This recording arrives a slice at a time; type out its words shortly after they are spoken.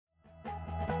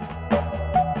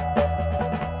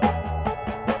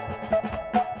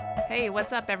Hey,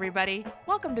 what's up, everybody?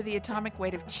 Welcome to the Atomic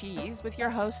Weight of Cheese with your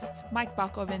hosts, Mike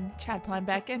Bakovin, Chad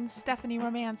Plembeck, and Stephanie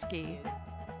Romansky.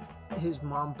 His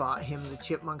mom bought him the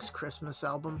Chipmunks Christmas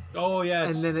album. Oh,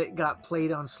 yes. And then it got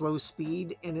played on slow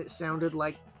speed, and it sounded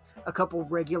like a couple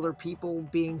regular people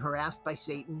being harassed by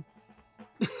Satan.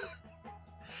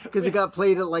 Because it got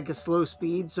played at like a slow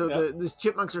speed, so the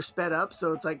chipmunks are sped up,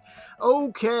 so it's like,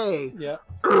 okay. Yeah.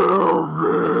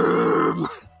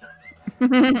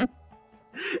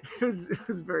 It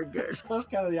was very good. That was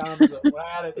kind of the opposite. When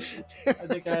I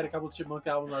think I had a couple of Chipmunk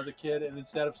albums when I was a kid, and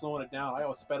instead of slowing it down, I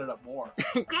always sped it up more.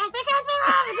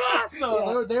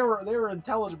 So they were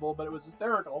intelligible, but it was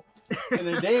hysterical. And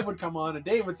then Dave would come on, and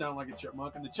Dave would sound like a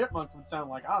chipmunk, and the chipmunk would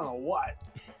sound like I don't know what.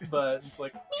 But it's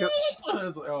like,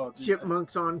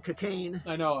 Chipmunks on cocaine.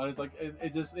 I know, and it's like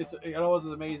it always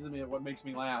amazes me at what makes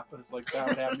me laugh. But it's like that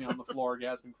would have me on the floor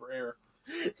gasping for air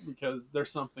because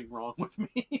there's something wrong with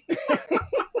me.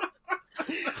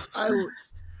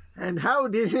 And how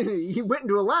did he went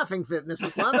into a laughing fit,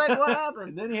 Mr. Klondike? What happened?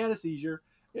 And then he had a seizure,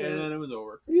 and then it was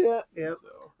over. Yeah.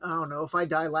 So. I don't know. If I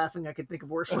die laughing, I could think of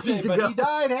worse ways to but go. He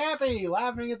died happy,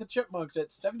 laughing at the chipmunks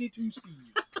at 72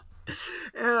 speed.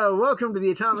 Welcome to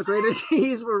the Atomic Weight of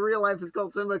Cheese, where real life is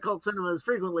called cinema. Cult cinema is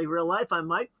frequently real life. I'm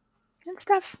Mike. And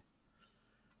Steph.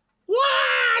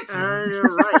 What?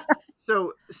 Right.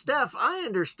 So, Steph, I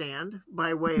understand,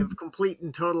 by way of complete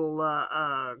and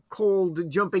total cold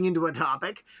jumping into a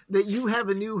topic, that you have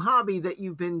a new hobby that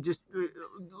you've been just,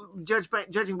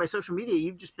 judging by social media,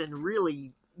 you've just been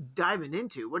really diving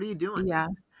into. What are you doing? Yeah.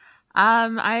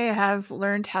 I have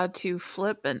learned how to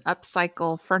flip and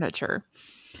upcycle furniture.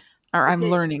 Or I'm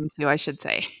learning to, I should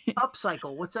say.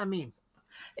 Upcycle, what's that mean?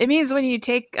 It means when you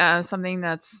take something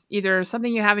that's either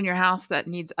something you have in your house that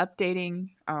needs updating,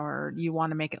 or you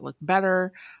want to make it look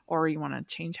better, or you want to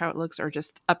change how it looks, or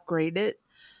just upgrade it,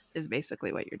 is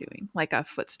basically what you're doing. Like a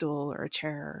footstool or a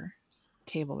chair or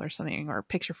table or something, or a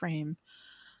picture frame.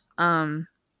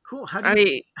 Cool. How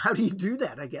do you do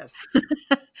that, I guess?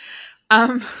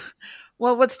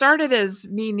 Well, what started as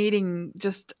me needing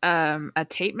just a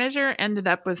tape measure ended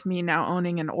up with me now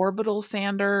owning an orbital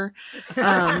sander,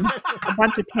 a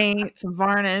bunch of paint, some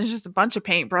varnish, just a bunch of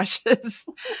paint brushes,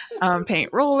 paint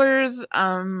rollers.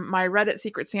 My Reddit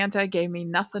Secret Santa gave me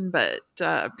nothing but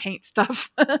paint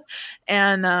stuff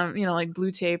and, like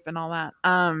blue tape and all that.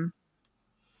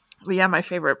 But yeah, my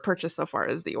favorite purchase so far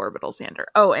is the orbital sander.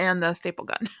 Oh, and the staple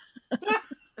gun.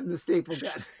 The staple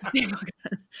gun.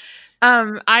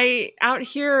 Out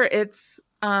here, it's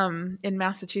in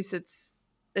Massachusetts,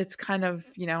 it's kind of,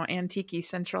 antique-y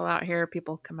central out here.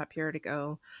 People come up here to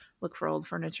go look for old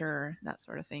furniture, that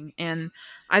sort of thing. And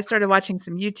I started watching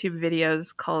some YouTube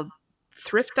videos called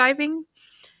thrift diving.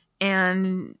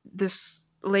 And this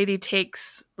lady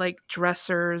takes like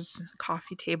dressers,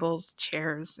 coffee tables,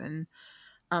 chairs, and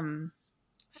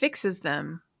fixes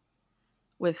them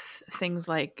with things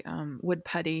like wood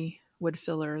putty, wood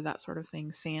filler, that sort of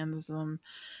thing, sands them,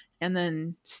 and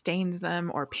then stains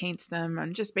them or paints them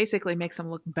and just basically makes them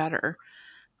look better.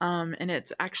 And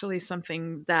it's actually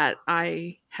something that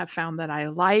I have found that I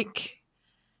like.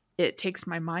 It takes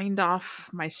my mind off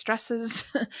my stresses.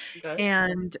 Okay.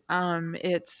 And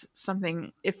it's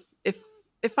something, if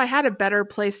I had a better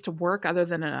place to work other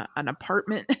than an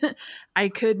apartment, I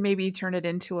could maybe turn it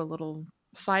into a little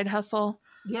side hustle.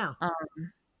 Yeah.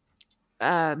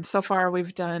 So far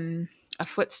we've done a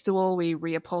footstool. We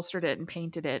reupholstered it and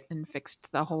painted it and fixed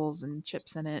the holes and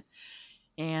chips in it.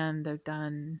 And I've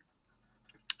done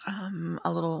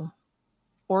a little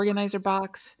organizer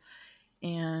box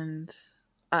and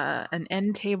an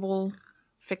end table,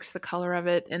 fixed the color of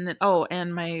it. And then,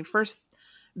 and my first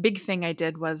big thing I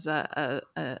did was a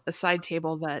side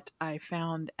table that I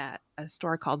found at a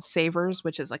store called Savers,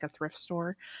 which is like a thrift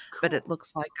store. Cool. But it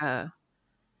looks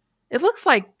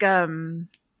like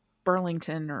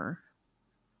Burlington or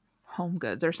Home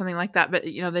Goods or something like that. But,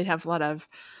 they have a lot of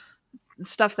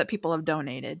stuff that people have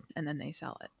donated and then they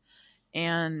sell it.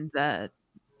 And the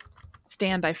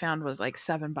stand I found was like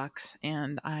 $7,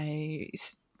 and I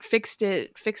fixed the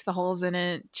holes in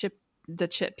it, chipped the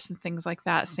chips and things like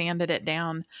that, sanded it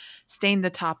down, stained the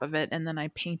top of it, and then I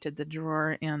painted the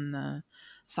drawer and the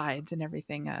sides and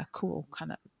everything a cool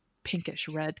kind of pinkish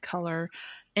red color,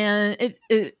 and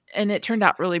it turned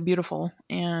out really beautiful.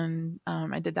 And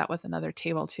I did that with another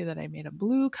table too that I made a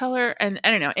blue color, and I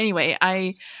don't know. Anyway,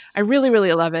 I really,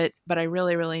 really love it, but I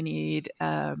really, really need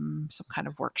some kind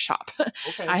of workshop.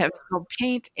 Okay. I have spilled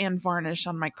paint and varnish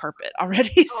on my carpet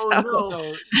already.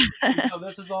 So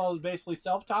this is all basically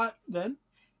self-taught then?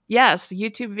 Yes,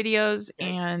 YouTube videos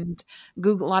and a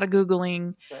lot of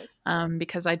Googling, okay.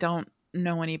 Because I don't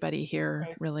know anybody here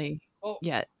really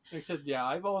yet. Like I said, yeah,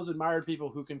 I've always admired people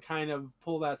who can kind of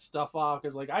pull that stuff off,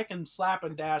 because like I can slap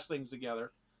and dash things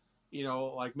together,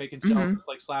 like making shelves, it's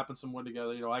like slapping some wood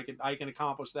together. I can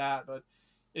accomplish that, but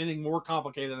anything more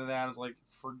complicated than that is like,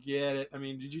 forget it. I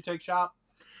mean, did you take shop?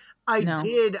 I No.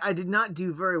 did. I did not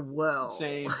do very well.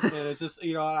 Same, and it's just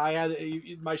I had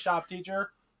my shop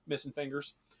teacher missing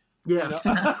fingers. Yeah.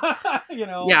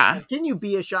 Yeah. Can you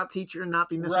be a shop teacher and not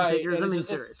be missing fingers? And I mean, it's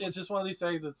serious. it's just one of these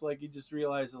things. It's like you just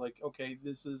realize that, like, okay,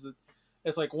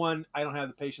 it's like, one, I don't have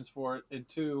the patience for it, and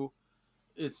two,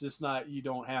 it's just not, you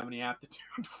don't have any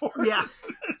aptitude for it. Yeah.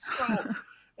 So,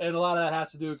 and a lot of that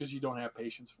has to do because you don't have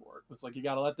patience for it. It's like, you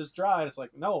got to let this dry, and it's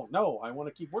like, no, I want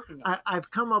to keep working on it.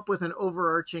 I've come up with an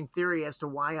overarching theory as to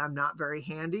why I'm not very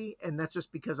handy, and that's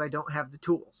just because I don't have the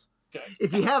tools. Okay.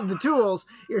 If you have the tools,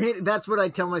 that's what I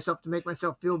tell myself to make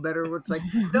myself feel better. Where it's like,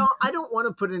 no, I don't want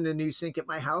to put in a new sink at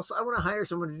my house. I want to hire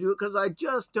someone to do it because I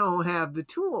just don't have the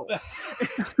tools.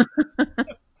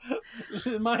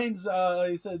 Mine's,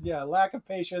 he said, yeah, lack of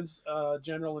patience,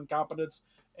 general incompetence,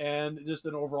 and just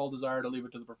an overall desire to leave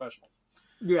it to the professionals.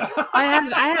 Yeah.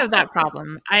 I have that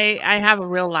problem. I have a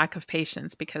real lack of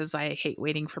patience because I hate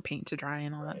waiting for paint to dry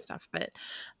and all that stuff. But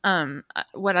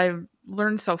what I've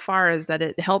learned so far is that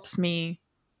it helps me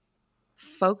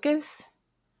focus,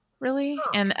 really.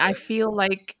 And I feel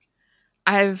like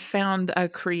I've found a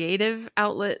creative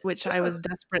outlet, which I was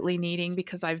desperately needing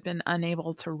because I've been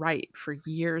unable to write for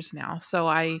years now. So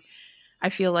I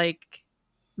feel like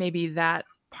maybe that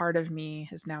part of me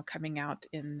is now coming out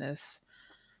in this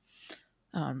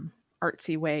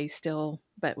artsy way still,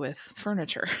 but with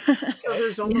furniture. So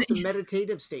there's almost a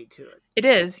meditative state to it. It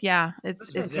is, yeah.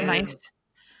 It's That's nice,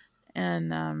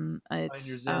 and Find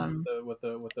your zen with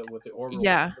the orbital.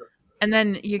 yeah. And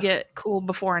then you get cool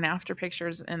before and after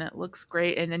pictures, and it looks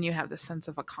great. And then you have the sense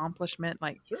of accomplishment,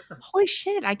 like, holy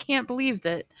shit, I can't believe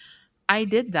that I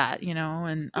did that,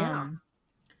 And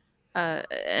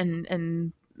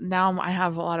and now I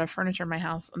have a lot of furniture in my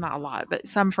house. Not a lot, but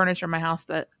some furniture in my house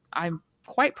that I'm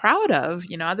quite proud of,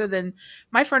 other than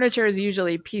my furniture is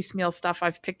usually piecemeal stuff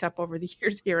I've picked up over the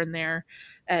years here and there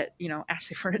at,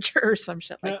 Ashley Furniture or some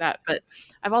shit like that. But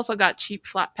I've also got cheap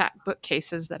flat pack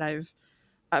bookcases that I've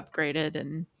upgraded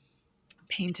and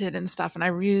painted and stuff. And I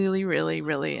really, really,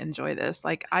 really enjoy this.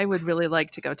 Like, I would really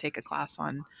like to go take a class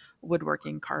on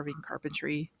woodworking, carving,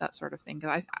 carpentry, that sort of thing.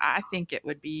 Cause I think it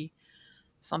would be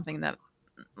something that,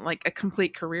 like, a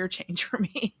complete career change for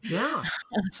me. Yeah.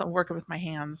 So working with my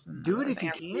hands and do it if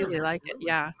you can. I really like it.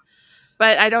 Yeah.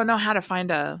 But I don't know how to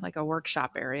find a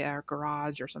workshop area or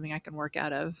garage or something I can work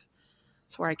out of.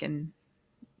 So where I can,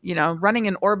 running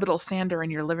an orbital sander in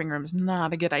your living room is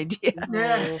not a good idea.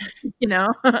 Yeah.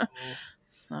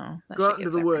 So go out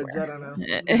into the woods. I don't know.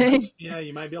 Yeah,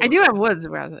 you might be able I do have woods,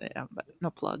 but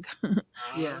no plug.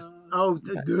 Yeah. Oh,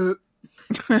 get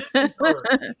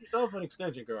yourself an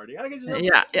extension cord. You gotta get yourself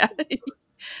yeah.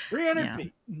 300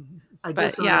 feet. I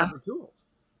just don't have the tools.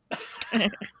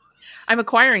 I'm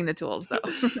acquiring the tools, though.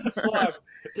 Look,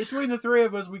 between the three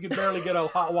of us, we could barely get a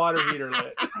hot water heater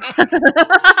lit.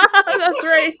 That's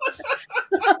right.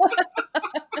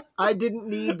 I didn't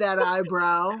need that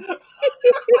eyebrow.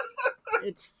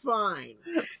 It's fine.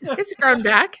 It's grown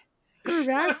back.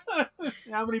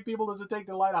 How many people does it take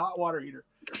to light a hot water heater?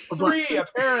 3,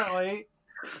 apparently.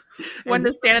 One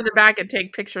to stand in the back and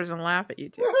take pictures and laugh at you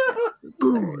too.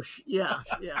 Boosh. Yeah.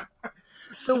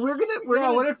 So we're gonna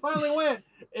when it finally went.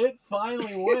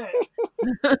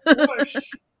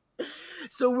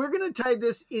 So we're gonna tie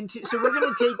this into. So we're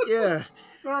gonna take.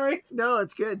 Sorry. No,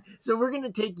 it's good. So we're going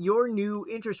to take your new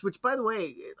interest, which, by the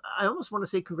way, I almost want to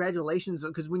say congratulations,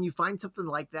 because when you find something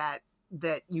like that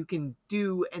you can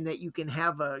do and that you can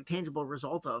have a tangible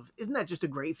result of, isn't that just a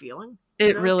great feeling?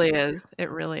 It really is.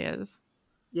 It really is.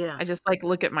 Yeah. I just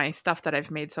look at my stuff that I've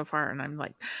made so far and I'm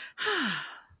like,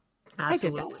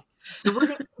 absolutely.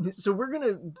 So we're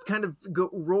gonna kind of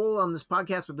roll on this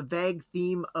podcast with the vague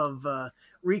theme of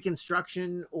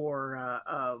reconstruction or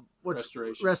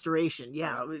restoration.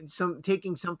 Yeah,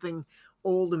 taking something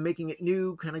old and making it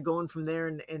new, kind of going from there,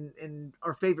 and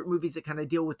our favorite movies that kind of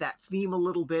deal with that theme a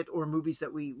little bit, or movies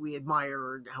that we admire,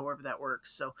 or however that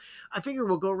works. So I figure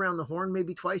we'll go around the horn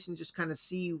maybe twice and just kind of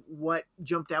see what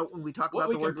jumped out when we talk about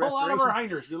the word restoration. Pull out of our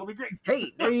hinders. It'll be great.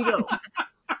 Hey, there you go.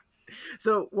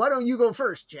 So why don't you go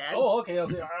first, Chad? Oh, okay. I'll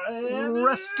say,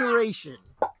 restoration.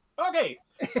 Okay.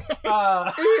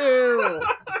 Ew.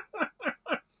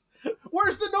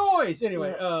 Where's the noise?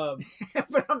 Anyway,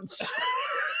 but I'm...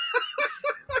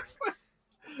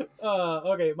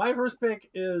 okay. My first pick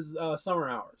is Summer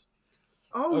Hours.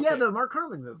 Oh, okay. Yeah, the Mark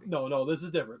Harmon movie. No, this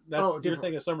is different. That's your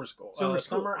thing of Summer School. Summer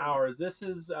School. Hours. This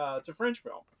is it's a French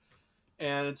film.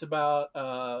 and it's about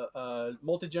a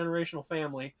multi-generational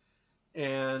family,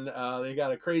 and they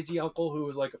got a crazy uncle who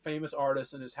is like a famous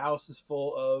artist, and his house is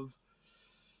full of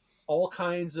all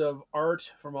kinds of art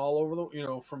from all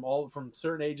over from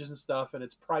certain ages and stuff, and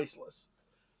it's priceless.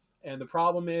 And the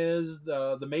problem is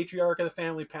the matriarch of the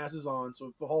family passes on, so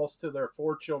it falls to their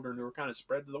 4 children who are kind of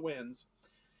spread to the winds.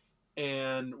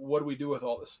 And what do we do with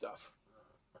all this stuff?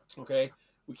 Okay,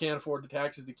 we can't afford the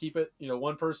taxes to keep it.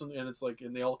 One person, and it's like,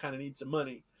 and they all kind of need some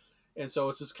money, and so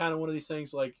it's just kind of one of these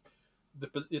things like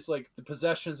it's like the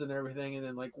possessions and everything, and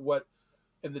then like what,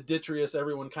 and the detritus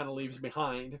everyone kind of leaves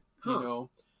behind, and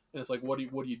it's like what do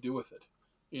you do with it?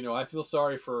 I feel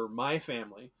sorry for my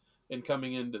family and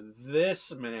coming into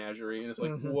this menagerie, and it's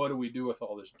like, what do we do with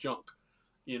all this junk?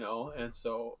 And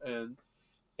so,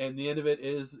 and the end of it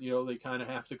is, they kind of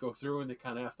have to go through, and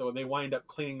they wind up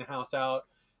cleaning the house out,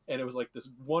 and it was like this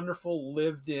wonderful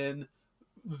lived-in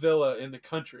villa in the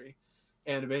country,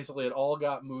 and basically it all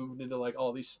got moved into like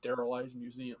all these sterilized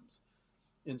museums,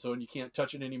 and so you can't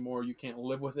touch it anymore, you can't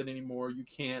live with it anymore, you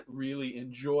can't really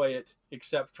enjoy it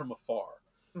except from afar.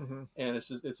 And it's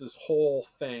this whole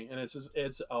thing, and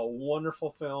it's a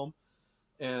wonderful film,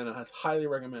 and I highly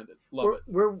recommend it. Love it.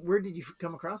 Where did you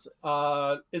come across it?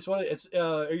 Are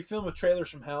you filming with Trailers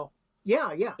from Hell?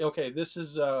 Yeah. Okay, this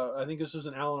is I think this was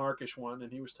an Alan Arkish one,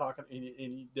 and he was talking, and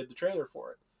he did the trailer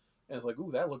for it, and it's like,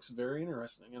 ooh, that looks very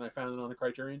interesting, and I found it on the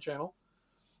Criterion Channel,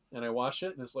 and I watched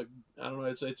it, and it's like, I don't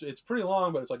know, it's pretty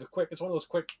long, but it's like it's one of those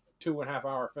quick 2.5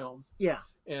 hour films. Yeah.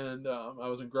 And I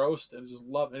was engrossed and just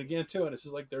loved it. And again, too, and it's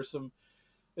just like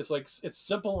it's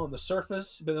simple on the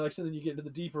surface, but then like I said, then you get into the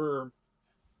deeper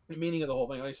meaning of the whole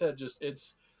thing. Like I said, just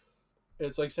it's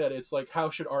like I said, it's like,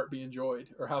 how should art be enjoyed,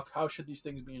 or how should these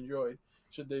things be enjoyed?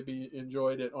 Should they be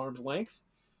enjoyed at arm's length,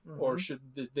 or should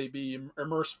they be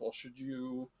immersive? Should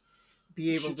you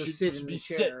be able to sit in the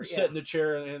chair? Sit in the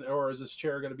chair, or is this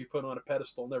chair going to be put on a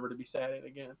pedestal, never to be sat in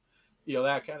again?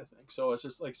 That kind of thing. So it's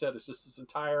just like I said, it's just this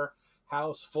entire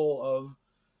house full of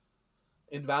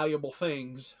invaluable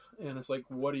things, and it's like,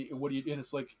 what do you and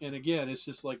it's like, and again, it's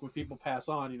just like when people pass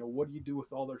on, what do you do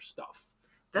with all their stuff?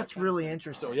 That's really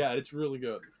interesting. So yeah, it's really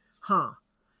good.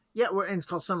 Yeah, and it's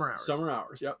called Summer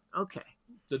Hours. Yep. Okay.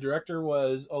 The director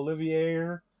was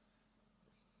Olivier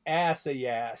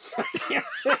Assayas. I can't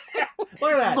say that.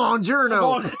 Look at that.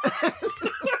 Buongiorno.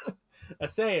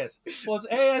 Assayas. Well,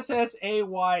 it's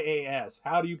Assayas.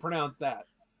 How do you pronounce that?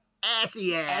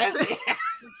 Assy ass.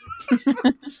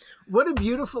 What a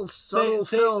beautiful subtle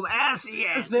film. Assy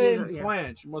ass. Say it in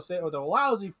French. You must say it with a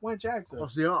lousy French accent.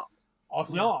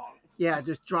 Yeah,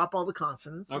 just drop all the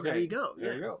consonants. Okay. There you go.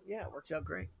 There you go. Yeah, it works out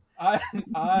great.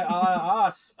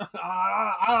 Us.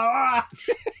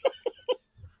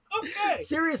 Okay.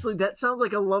 Seriously, that sounds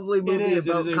like a lovely movie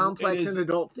about complex and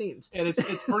adult themes. And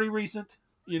it's pretty recent.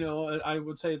 I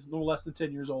would say it's no less than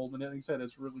 10 years old, and like I said,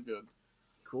 it's really good.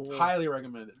 Cool. Highly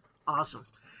recommended. Awesome.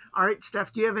 All right,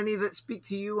 Steph, do you have any that speak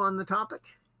to you on the topic?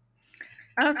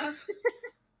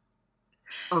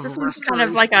 This one's kind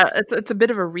of like it's a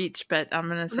bit of a reach, but I'm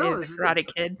going to say The Karate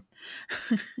Kid.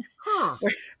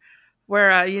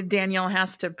 where Daniel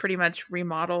has to pretty much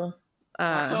remodel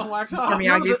wax Mr.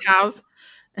 Miyagi's house.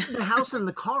 The house and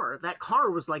the car. That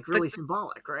car was like really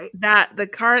symbolic, right? The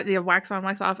car, the wax on,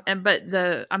 wax off,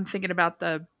 I'm thinking about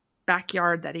the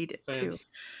backyard that he did too.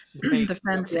 The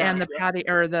fence and the patio,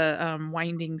 or the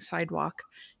winding sidewalk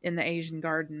in the Asian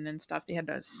garden and stuff. They had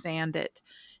to sand it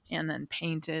and then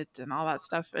paint it and all that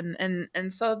stuff.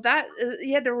 And so that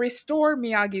he had to restore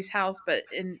Miyagi's house, but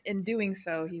in doing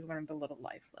so, he learned a little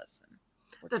life lesson.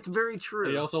 That's very true.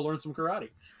 He also learned some karate.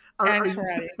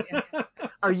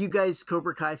 Are you guys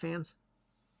Cobra Kai fans?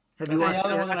 Have you watched the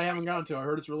other one that I haven't gone to? I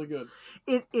heard it's really good.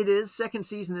 It is. Second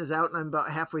season is out, and I'm about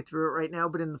halfway through it right now.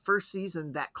 But in the first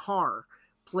season, that car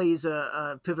plays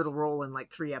a pivotal role in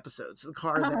like 3 episodes. The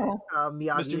car that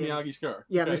Mr. Miyagi's car.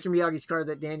 Yeah, okay. Mr. Miyagi's car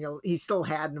that Daniel, he still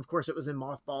had, and of course it was in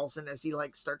mothballs. And as he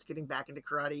like starts getting back into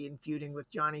karate and feuding with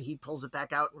Johnny, he pulls it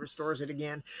back out and restores it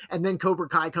again. And then Cobra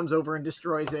Kai comes over and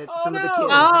destroys it. Some of the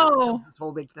kids. This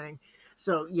whole big thing.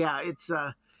 So yeah,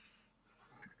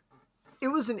 it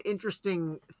was an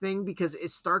interesting thing because it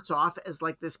starts off as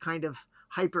like this kind of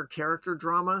hyper character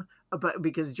drama, but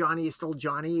because Johnny is still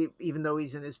Johnny, even though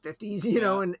he's in his 50s, you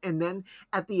know, and then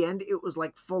at the end it was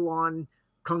like full on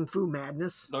kung fu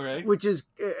madness, which is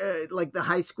like the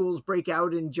high schools break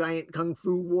out in giant kung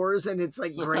fu wars, and it's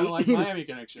like, so great, kind of like Miami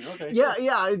Connection.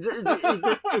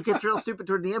 It gets real stupid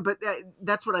toward the end, but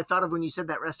that's what I thought of when you said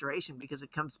that restoration, because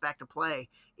it comes back to play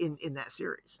in that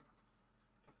series.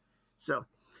 So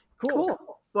cool.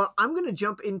 Well, I'm going to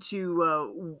jump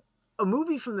into a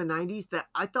movie from the 90s that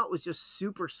I thought was just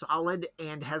super solid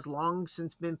and has long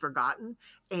since been forgotten.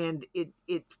 And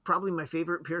it's probably my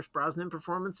favorite Pierce Brosnan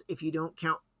performance, if you don't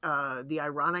count the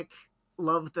ironic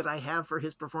love that I have for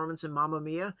his performance in Mamma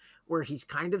Mia, where he's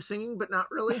kind of singing, but not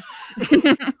really.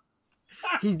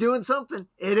 He's doing something.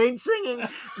 It ain't singing,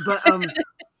 but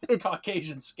it's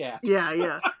Caucasian scat. Yeah,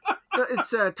 yeah.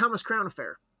 It's Thomas Crown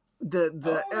Affair.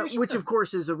 Which of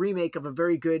course is a remake of a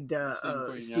very good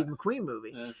Steve McQueen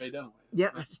movie. Faye Dunaway.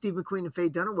 Yeah, Steve McQueen and Faye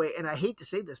Dunaway. And I hate to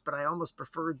say this, but I almost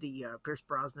preferred the Pierce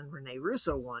Brosnan Rene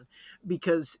Russo one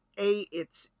because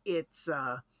it's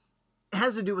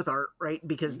has to do with art, right?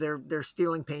 Because they're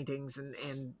stealing paintings and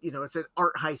it's an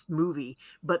art heist movie,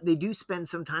 but they do spend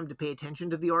some time to pay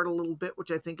attention to the art a little bit, which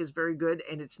I think is very good.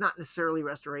 And it's not necessarily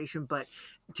restoration, but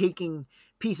taking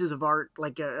pieces of art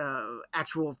like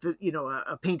actual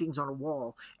paintings on a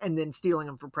wall and then stealing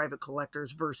them for private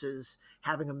collectors versus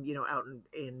having them out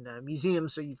in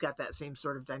museums. So you've got that same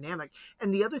sort of dynamic.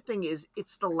 And the other thing is,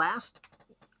 it's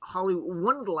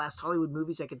one of the last Hollywood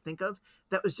movies I could think of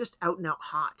that was just out and out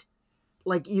hot.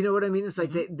 Like, you know what I mean? It's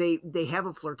like they have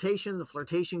a flirtation. The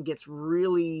flirtation gets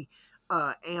really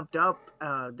amped up.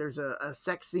 There's a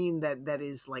sex scene that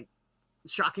is like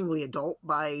shockingly adult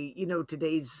by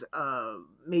today's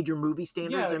major movie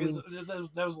standards. Yeah, I mean,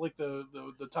 that was like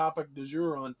the topic du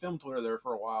jour on film Twitter there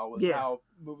for a while was how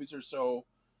movies are so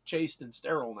chaste and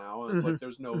sterile now, and it's like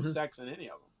there's no sex in any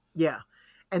of them. Yeah,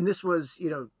 and this was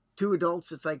two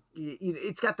adults. It's like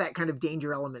it's got that kind of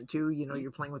danger element too.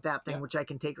 You're playing with that thing, which I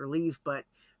can take or leave, but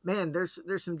man, there's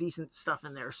some decent stuff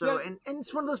in there. So and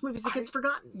it's one of those movies that gets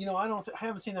forgotten. I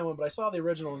haven't seen that one, but I saw the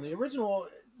original. And the original,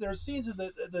 there's scenes of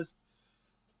this.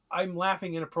 I'm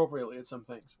laughing inappropriately at some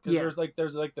things because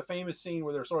there's the famous scene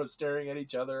where they're sort of staring at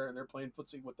each other and they're playing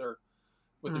footsie with their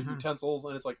utensils,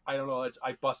 and it's like I don't know.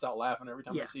 I bust out laughing every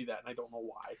time I see that, and I don't know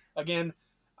why. Again,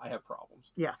 I have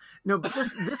problems. Yeah, no, but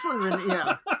this one,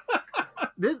 yeah.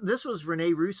 This was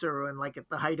Rene Russo and like at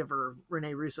the height of her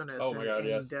Rene Russo-ness. Oh my God,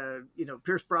 yes. And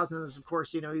Pierce Brosnan is, of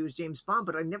course, he was James Bond,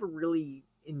 but I never really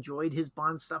enjoyed his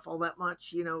Bond stuff all that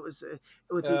much. It was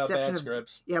with the exception of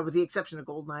scripts. with the exception of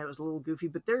Goldeneye, it was a little goofy.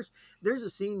 But there's a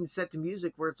scene set to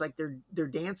music where it's like they're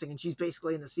dancing and she's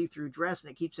basically in a see-through dress, and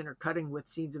it keeps intercutting with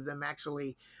scenes of them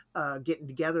actually getting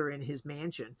together in his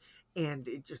mansion, and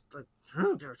it just like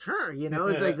it's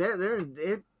like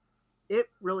it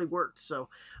really worked. So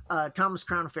Thomas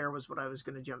Crown Affair was what I was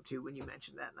going to jump to when you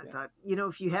mentioned that. And I thought,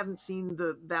 if you haven't seen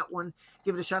that one,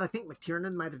 give it a shot. I think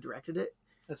McTiernan might have directed it.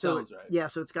 That sounds right. Yeah,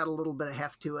 so it's got a little bit of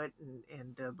heft to it.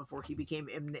 And before he became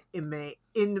inmate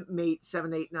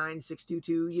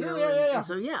 789622, Yeah.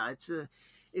 So yeah, it's a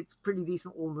pretty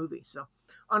decent little movie. So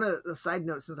on a side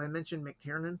note, since I mentioned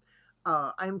McTiernan,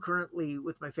 I'm currently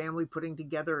with my family putting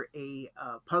together a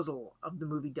puzzle of the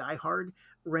movie Die Hard,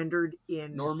 rendered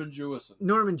in Norman Jewison,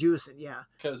 yeah,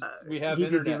 because we have he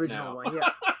internet did the original now. one. Yeah,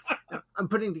 I'm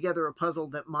putting together a puzzle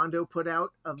that Mondo put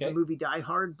out of the movie Die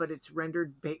Hard, but it's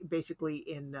rendered basically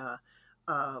in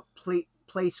play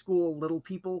school little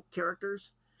people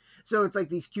characters. So it's like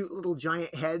these cute little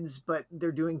giant heads, but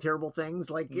they're doing terrible things,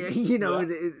 like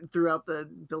throughout the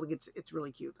building. It's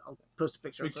really cute. I'll post a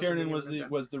picture. McTiernan was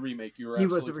the remake. You were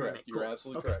absolutely correct. Remake. You were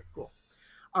absolutely correct. Cool.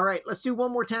 All right, let's do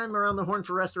one more time around the horn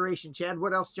for restoration. Chad,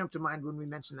 what else jumped to mind when we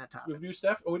mentioned that topic? We do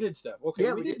Steph. Oh, we did Steph. Okay,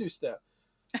 yeah, we did do Steph.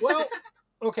 Well,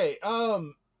 okay.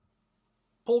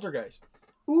 Poltergeist.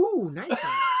 Ooh, nice one.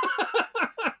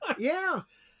 Yeah,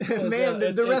 man,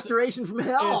 the restoration from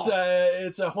hell.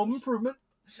 It's a home improvement.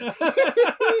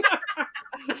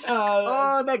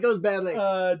 That goes badly.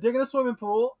 Digging a swimming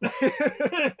pool, and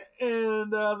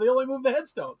they only move the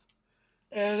headstones,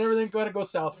 and everything got to go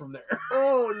south from there.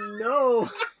 Oh no!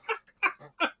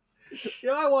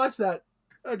 I watched that.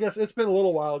 I guess it's been a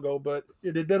little while ago, but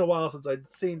it had been a while since I'd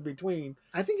seen Between.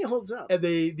 I think it holds up, and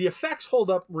the effects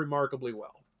hold up remarkably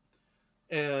well,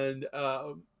 and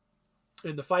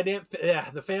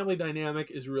the family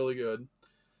dynamic is really good.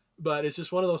 But it's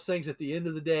just one of those things at the end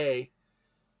of the day,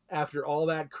 after all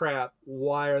that crap,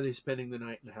 why are they spending the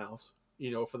night in the house?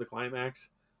 For the climax.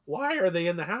 Why are they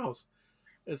in the house?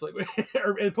 It's like,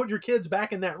 and put your kids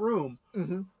back in that room.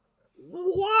 Mm-hmm.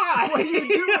 Why? What are you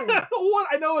doing? What?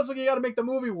 I know it's like you got to make the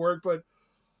movie work, but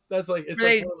that's like, it's Were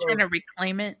like they trying to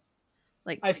reclaim it?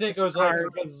 Like, I think it was like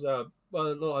because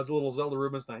as little Zelda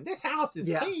Rubinstein, this house is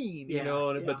clean,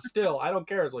 but still, I don't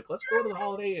care. It's like, let's go to the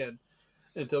Holiday Inn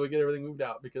until we get everything moved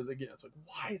out, because again, it's like,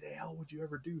 why the hell would you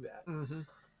ever do that? Mm-hmm.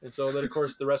 And so then, of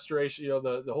course, the restoration,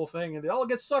 the whole thing, and it all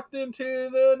gets sucked into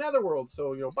the netherworld.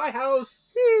 So buy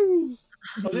house.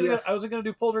 I was going to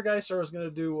do Poltergeist, or I was going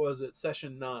to do, was it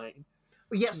Session 9?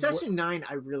 Yeah, Session 9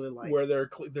 I really like. where they're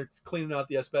cleaning out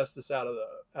the asbestos out of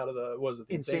the was it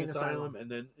the Insane insane asylum, and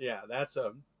then that's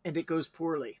and it goes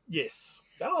poorly. yes,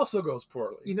 that also goes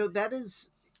poorly. You know, that is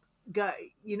guy.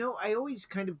 You know, I always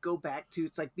kind of go back to,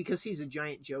 it's like, because he's a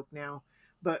giant joke now.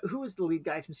 But who was the lead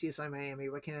guy from CSI Miami?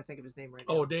 Why can't I think of his name right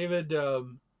now? Oh, David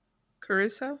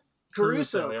Caruso.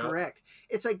 Caruso, yeah. correct.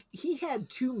 It's like he had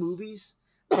two movies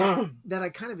that I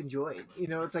kind of enjoyed. You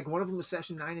know, it's like one of them was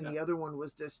Session 9 and the other one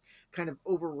was this kind of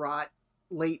overwrought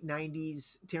late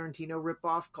 90s Tarantino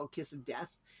ripoff called Kiss of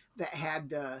Death that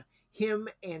had him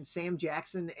and Sam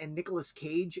Jackson and Nicolas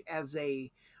Cage as a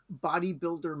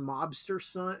bodybuilder mobster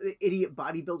son, idiot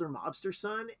bodybuilder mobster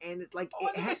son, and it like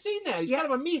I think I've seen that. He's kind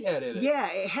of a meathead in it. Yeah,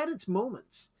 it had its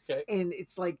moments. Okay. And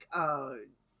it's like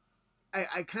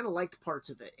I kind of liked parts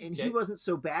of it, and he wasn't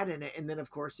so bad in it. And then,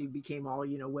 of course, he became all,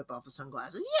 you know, whip off the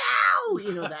sunglasses, yow,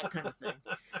 you know, that kind of thing.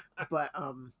 But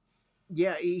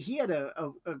yeah, he had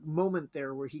a moment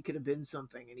there where he could have been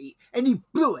something, and he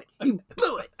blew it. He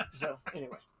blew it. So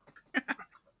anyway,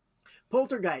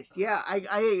 Poltergeist. Yeah,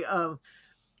 I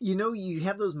you know, you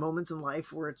have those moments in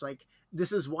life where it's like,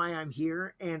 this is why I'm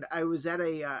here. And I was at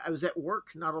work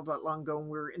not all that long ago, and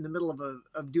we're in the middle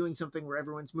of doing something where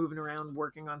everyone's moving around,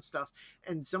 working on stuff.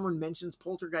 And someone mentions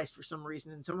Poltergeist for some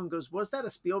reason. And someone goes, was that a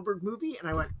Spielberg movie? And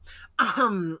I went,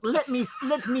 let me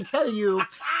tell you,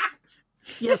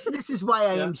 yes, this is why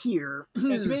I am here.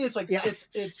 And to me, it's like,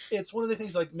 it's one of the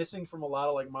things like missing from a lot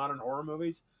of like modern horror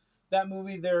movies. That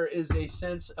movie, there is a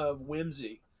sense of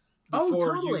whimsy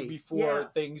before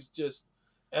things just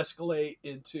escalate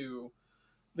into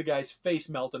the guy's face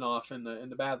melting off in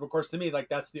the bathroom. Of course, to me, like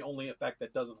that's the only effect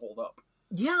that doesn't hold up.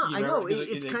 Yeah, I know.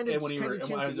 It's kind of when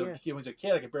I was a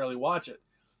kid, I could barely watch it.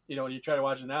 You know, when you try to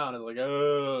watch it now, and it's like,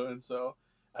 oh. And so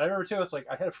I remember too. It's like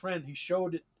I had a friend who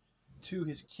showed it to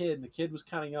his kid, and the kid was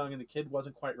kind of young, and the kid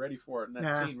wasn't quite ready for it, and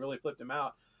that scene really flipped him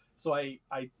out. So I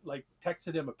like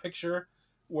texted him a picture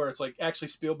where it's like actually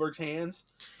Spielberg's hands.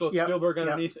 So it's Spielberg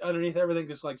underneath everything,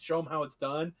 just like show him how it's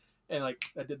done. And like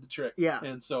that did the trick. Yeah.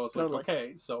 And so it's like,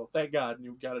 okay, so thank God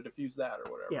you got to diffuse that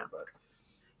or whatever. Yeah. But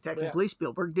technically,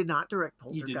 Spielberg did not direct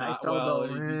Poltergeist, although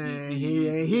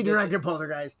he directed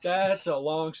Poltergeist. That's a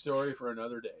long story for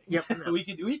another day. Yep.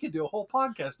 we could do a whole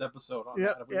podcast episode on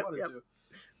that if we wanted to.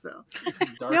 So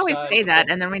we always say that,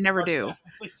 and then we never do.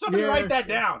 Somebody write that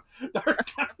down. Dark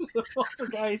Skies of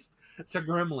Poltergeist to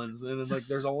Gremlins, and then like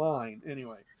there's a line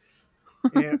anyway.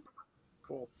 Yeah.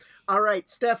 Cool. All right,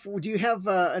 Steph, do you have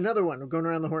another one? We're going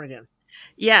around the horn again.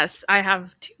 Yes, I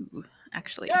have two,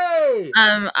 actually. Yay!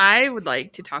 I would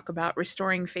like to talk about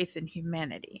Restoring Faith in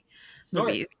Humanity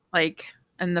movies. Like,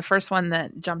 and the first one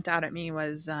that jumped out at me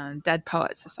was Dead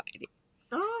Poet Society.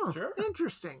 Oh, sure.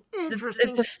 Interesting. It's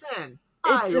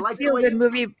like a feel-good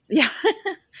movie. Yeah.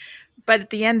 But at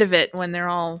the end of it, when they're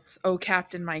all, oh,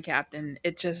 Captain, my Captain,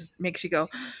 it just makes you go,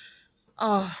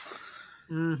 oh,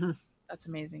 that's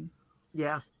amazing.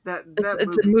 Yeah,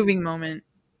 it's a moving moment,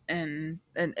 and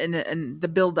the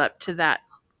build up to that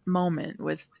moment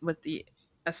with the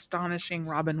astonishing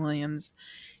Robin Williams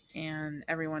and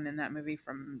everyone in that movie,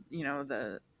 from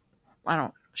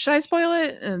should I spoil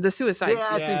it? The suicide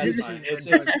scene. I think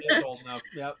it's old enough.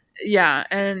 Yep. Yeah,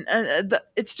 and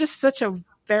it's just such a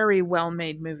very well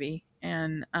made movie,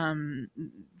 and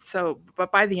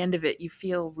but by the end of it, you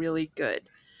feel really good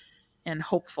and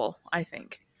hopeful, I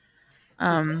think.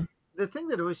 The thing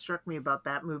that always struck me about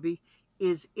that movie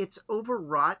is it's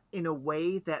overwrought in a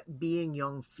way that being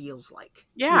young feels like.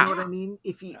 Yeah. You know what I mean?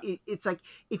 It's like,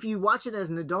 if you watch it as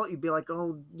an adult, you'd be like,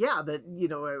 oh yeah, that, you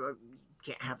know,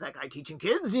 can't have that guy teaching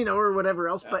kids, you know, or whatever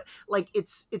else. Yeah. But like,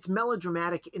 it's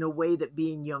melodramatic in a way that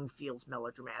being young feels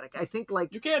melodramatic. I think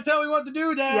like, you can't tell me what to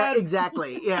do, Dad. Yeah,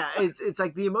 exactly. Yeah. It's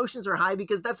like the emotions are high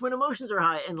because that's when emotions are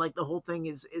high. And like the whole thing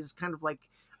is kind of like,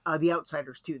 The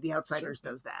Outsiders too. The Outsiders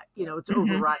does that. You know, it's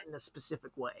overwrought in a specific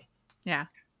way. Yeah.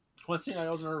 One thing I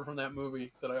always remember from that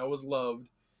movie that I always loved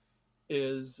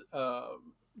is the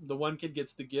one kid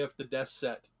gets the gift, the desk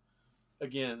set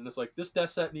again, and it's like, this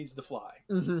desk set needs to fly.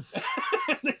 Mm-hmm.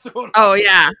 Oh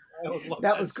yeah,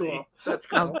 that was cool. That's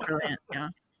cool. That was brilliant. Yeah.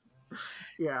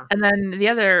 Yeah. And then the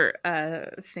other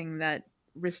thing that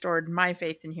restored my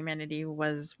faith in humanity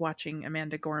was watching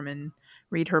Amanda Gorman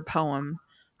read her poem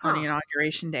on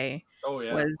Inauguration Day. Oh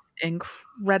yeah, was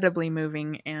incredibly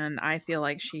moving, and I feel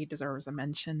like she deserves a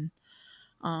mention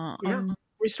on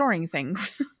restoring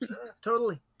things. Sure.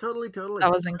 Totally.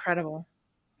 That was incredible.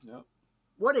 Yep.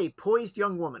 What a poised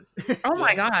young woman. Oh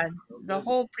my God. The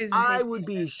whole presentation. I would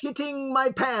be shitting my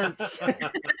pants.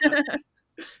 Like,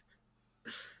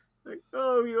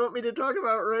 oh, you want me to talk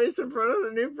about race in front of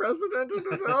the new president?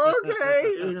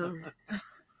 Okay. You know.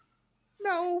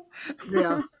 No.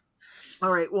 Yeah.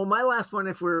 All right. Well, my last one,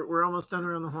 if we're almost done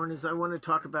around the horn, is I want to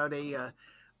talk about a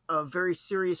very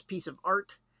serious piece of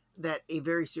art that a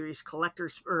very serious collector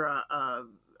or a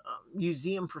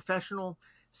museum professional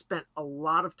spent a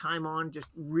lot of time on, just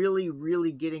really,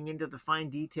 really getting into the fine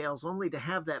details, only to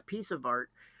have that piece of art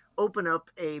open up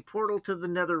a portal to the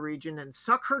nether region and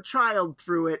suck her child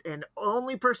through it, and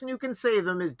only person who can save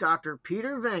them is Dr.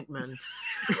 Peter Venkman.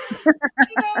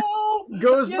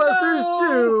 Ghostbusters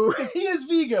 2. Because he is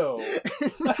Vigo.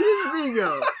 He's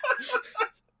Vigo.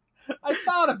 I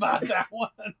thought about that one.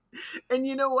 And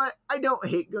you know what? I don't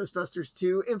hate Ghostbusters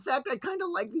 2. In fact, I kind of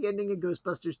like the ending of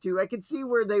Ghostbusters 2. I could see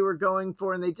where they were going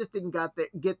for, and they just didn't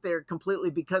get there completely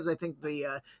because I think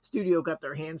the studio got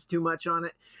their hands too much on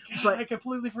it. God, But I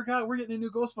completely forgot. We're getting a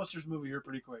new Ghostbusters movie here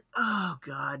pretty quick. oh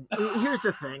God, here's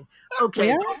the thing.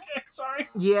 Okay, Okay, sorry.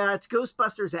 yeah, it's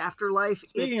Ghostbusters Afterlife.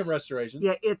 Speaking of restoration,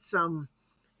 yeah, it's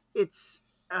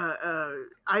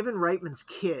Ivan Reitman's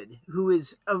kid, who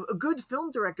is a good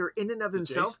film director in and of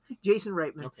himself, Jason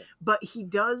Reitman. Okay. But he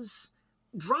does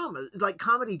dramas, like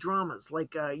comedy dramas,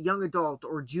 like Young Adult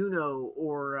or Juno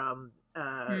or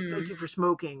Thank You for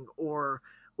Smoking, or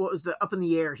what was the Up in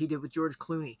the Air he did with George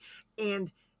Clooney.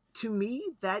 And to me,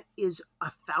 that is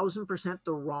 1,000%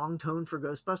 the wrong tone for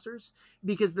Ghostbusters,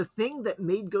 because the thing that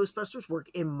made Ghostbusters work,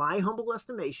 in my humble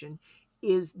estimation,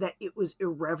 is that it was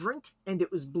irreverent and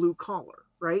it was blue collar,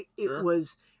 right? It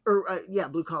was, or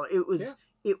blue collar.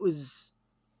 It was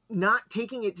not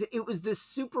taking it was this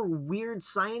super weird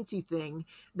sciencey thing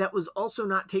that was also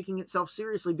not taking itself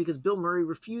seriously because Bill Murray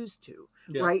refused to,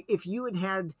 right?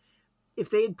 If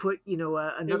they had put,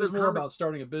 another, it was more about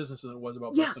starting a business than it was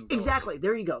about busting doors. Exactly.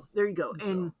 There you go.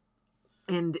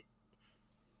 And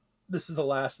this is the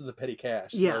last of the petty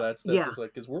cash. Yeah, that's just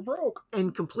like, because we're broke.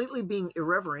 And completely being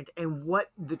irreverent. And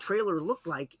what the trailer looked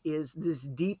like is this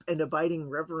deep and abiding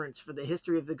reverence for the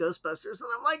history of the Ghostbusters. And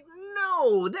I'm like,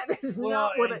 no, that is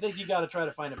not what I think you got to try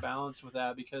to find a balance with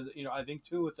that, because, I think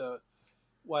too with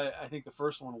why I think the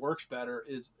first one works better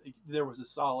is there was a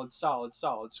solid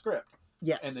script.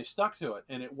 Yes. And they stuck to it.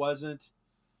 And it wasn't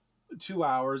 2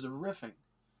 hours of riffing,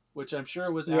 which I'm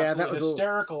sure was absolutely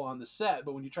hysterical on the set.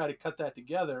 But when you try to cut that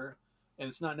together, and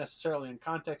it's not necessarily in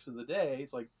context of the day,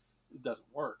 it's like, it doesn't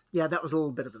work. Yeah, that was a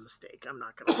little bit of a mistake. I'm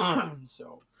not going to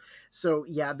So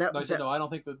yeah, that was... No, I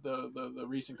don't think that the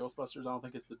recent Ghostbusters, I don't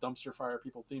think it's the dumpster fire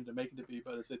people seem to make it to be,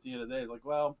 but it's at the end of the day, it's like,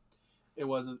 well, it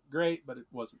wasn't great, but it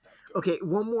wasn't that good. Okay,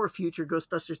 one more future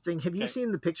Ghostbusters thing. Have you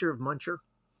seen the picture of Muncher?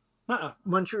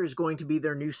 Muncher is going to be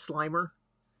their new Slimer.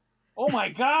 Oh my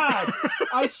God!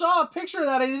 I saw a picture of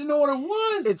that. I didn't know what it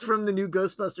was. It's from the new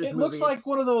Ghostbusters movie. It looks like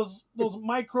one of those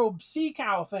microbe sea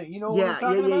cow thing. You know what I'm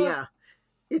talking about? Yeah.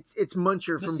 It's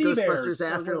Muncher from Ghostbusters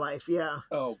Afterlife. Yeah.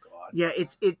 Oh God. Yeah.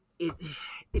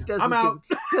 It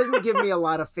doesn't give me a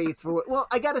lot of faith for what. Well,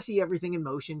 I got to see everything in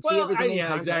motion. See everything in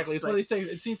context. Exactly. It's what they say.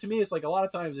 It seems to me it's like a lot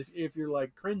of times if you're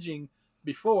like cringing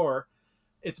before,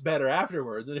 it's better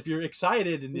afterwards, and if you're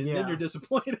excited and then you're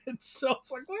disappointed, so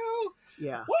it's like, well,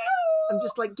 I'm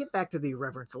just like, get back to the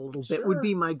irreverence a little bit would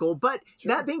be my goal. But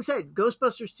that being said,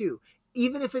 Ghostbusters 2,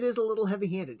 even if it is a little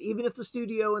heavy-handed, even if the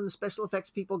studio and the special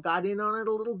effects people got in on it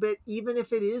a little bit, even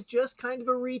if it is just kind of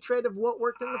a retread of what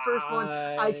worked in the first one,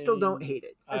 I still don't hate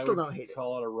it. I still don't hate it.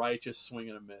 Call it a righteous swing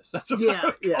and a miss. That's what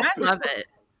I love it.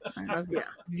 I love it.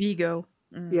 Vigo.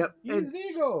 Yep. He's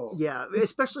Vigo. Yeah,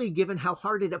 especially given how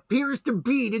hard it appears to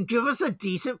be to give us a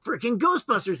decent freaking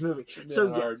Ghostbusters movie.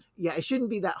 So it shouldn't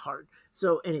be that hard.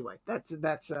 So anyway, that's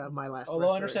my last.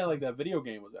 Although I understand, like, that video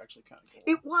game was actually kind of cool.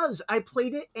 It was. I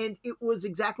played it, and it was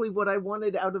exactly what I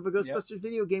wanted out of a Ghostbusters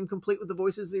video game, complete with the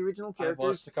voices of the original characters. I've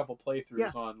watched a couple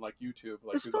playthroughs on like YouTube,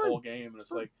 like through the whole game, and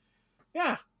it's like,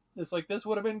 it's like, this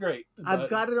would have been great. I've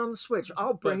got it on the Switch.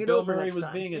 I'll bring it Bill over Murray next was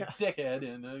time. being a dickhead,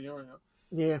 and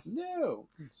no,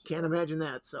 can't imagine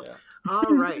that. So,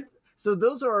 all right. So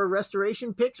those are our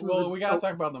restoration picks. Well, we got to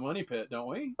talk about the money pit, don't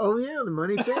we? Oh yeah, the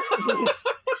money pit.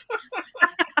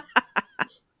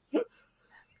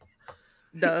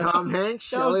 Tom Hanks,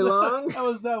 Shelley Long.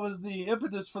 That was the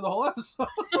impetus for the whole episode.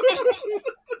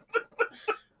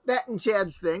 That and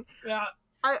Chad's thing. Yeah.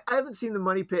 I haven't seen the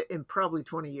money pit in probably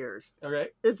 20 years. Okay.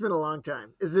 It's been a long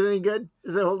time. Is it any good?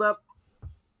 Does it hold up?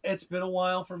 It's been a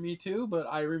while for me too, but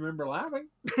I remember laughing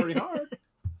pretty hard.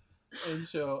 And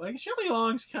so, like, Shelley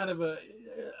Long's kind of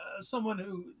someone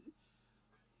who,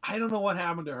 I don't know what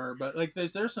happened to her, but like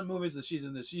there's some movies that she's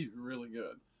in that she's really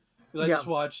good. I just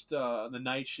watched The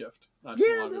Night Shift not too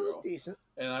long ago. That was decent.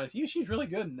 And she's really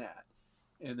good in that.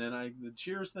 And then the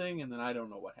Cheers thing, and then I don't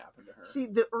know what happened to her. See,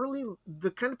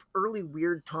 the kind of early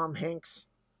weird Tom Hanks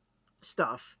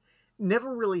stuff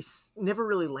never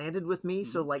really landed with me.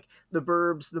 So like The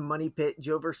Burbs, The Money Pit,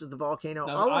 Joe versus the Volcano.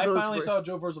 Now, all of I those finally saw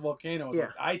Joe versus the Volcano. I was like,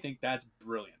 I think that's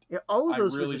brilliant. Yeah, all of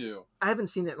those I really do. I haven't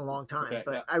seen it in a long time, Okay,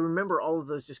 but I remember all of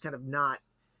those just kind of not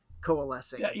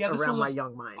coalescing around my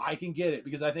young mind. I can get it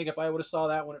because I think if I would have saw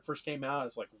that when it first came out,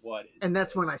 it's like, what is? And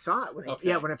that's this? when I saw it. When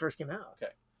it first came out.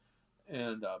 Okay.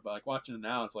 And but like watching it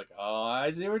now, it's like, oh,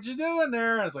 I see what you're doing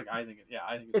there. And it's like, I think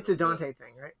it's a Dante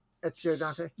thing, right? That's Joe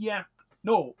Dante. Yeah.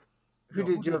 No. Who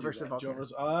did Joe versus Volcano?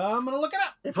 I'm gonna look it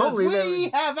up because we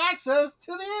have access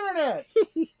to the internet.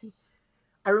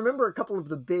 I remember a couple of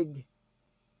the big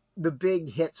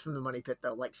hits from the Money Pit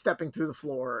though, like Stepping Through the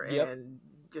Floor and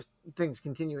just things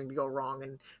continuing to go wrong,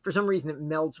 and for some reason it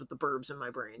melds with The Burbs in my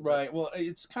brain. Right. Well,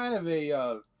 it's kind of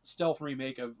a stealth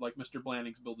remake of like Mr.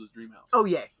 Blandings Builds His Dream House. Oh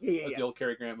yeah. The old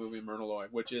Cary Grant movie Myrna Loy,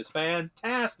 which is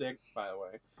fantastic, by the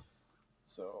way.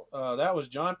 So that was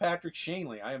John Patrick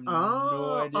Shanley. I have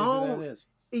no idea who that is.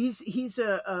 He's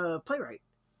a playwright.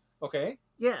 Okay.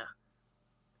 Yeah.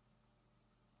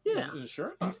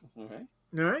 Sure enough. Okay.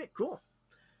 All right. Cool.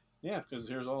 Yeah, because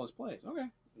here's all his plays. Okay.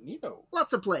 Neato.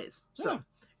 Lots of plays. So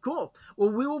cool.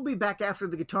 Well, we will be back after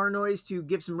the guitar noise to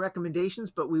give some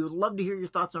recommendations, but we would love to hear your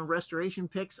thoughts on restoration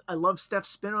picks. I love Steph's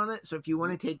spin on it, so if you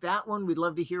want to take that one, we'd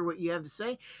love to hear what you have to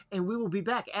say. And we will be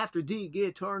back after the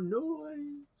guitar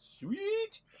noise.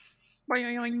 Sweet.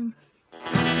 Boing.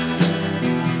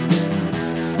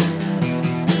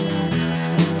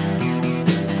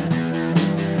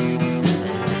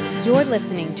 You're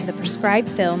listening to the Prescribed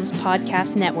Films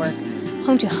Podcast Network,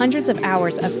 home to hundreds of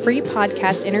hours of free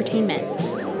podcast entertainment.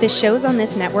 The shows on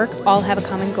this network all have a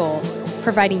common goal,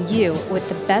 providing you with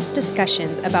the best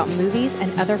discussions about movies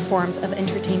and other forms of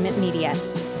entertainment media.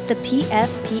 The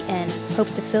PFPN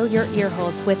hopes to fill your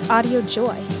earholes with audio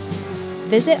joy.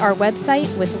 Visit our website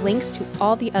with links to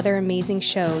all the other amazing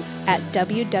shows at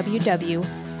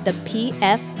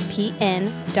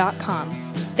www.thepfpn.com.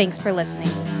 Thanks for listening.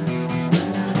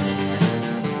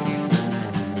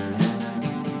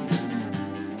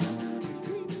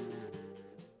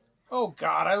 Oh,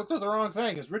 God, I looked at the wrong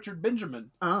thing. It's Richard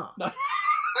Benjamin. Oh. What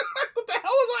the hell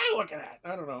was I looking at?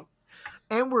 I don't know.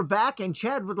 And we're back, and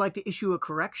Chad would like to issue a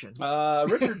correction.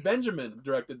 Richard Benjamin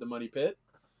directed The Money Pit.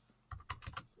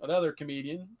 Another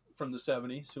comedian from the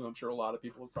 70s, who I'm sure a lot of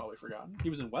people have probably forgotten. He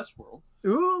was in Westworld.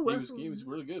 Ooh, He was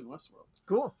really good in Westworld.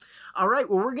 Cool. All right,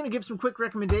 well, we're going to give some quick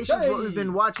recommendations. What we've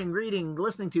been watching, reading,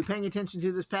 listening to, paying attention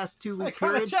to this past 2-week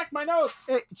period. I gotta check my notes.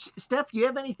 Hey, Steph, do you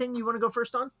have anything you want to go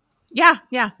first on? Yeah,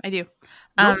 I do.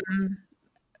 Nope.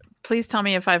 Please tell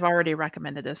me if I've already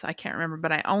recommended this. I can't remember,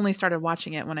 but I only started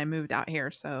watching it when I moved out here,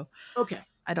 so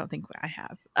I don't think I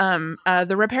have.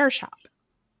 The Repair Shop.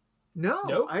 No,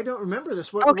 nope. I don't remember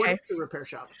this. What is The Repair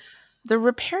Shop? The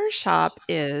Repair Shop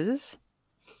is,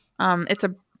 it's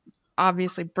a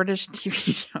obviously British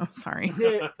TV show. Sorry.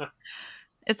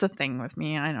 It's a thing with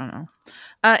me. I don't know.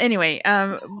 Anyway,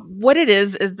 what it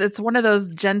is it's one of those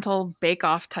gentle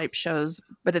bake-off type shows,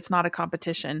 but it's not a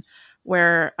competition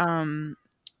where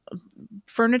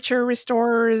furniture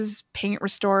restorers, paint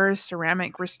restorers,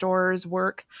 ceramic restorers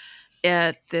work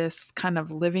at this kind of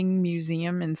living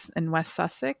museum in West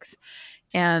Sussex.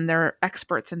 And they're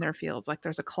experts in their fields. Like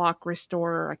there's a clock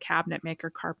restorer, a cabinet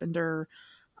maker, carpenter,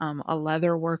 a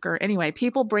leather worker. Anyway,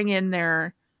 people bring in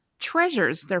their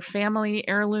treasures, their family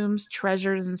heirlooms,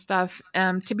 treasures and stuff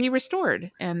to be restored.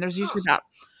 And there's usually about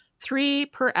 3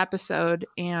 per episode.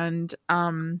 And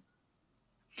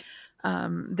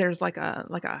there's like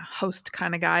a host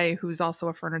kind of guy who's also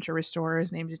a furniture restorer.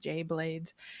 His name's Jay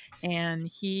Blades. And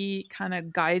he kind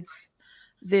of guides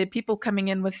the people coming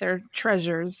in with their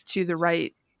treasures to the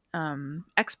right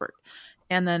expert.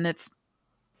 And then it's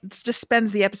just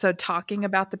spends the episode talking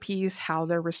about the piece, how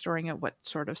they're restoring it, what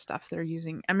sort of stuff they're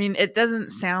using. I mean, it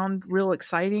doesn't sound real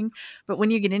exciting, but when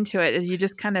you get into it, you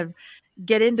just kind of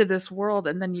get into this world,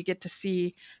 and then you get to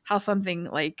see how something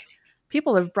like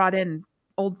people have brought in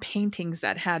old paintings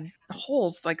that had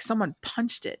holes, like someone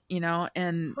punched it,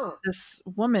 and this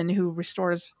woman who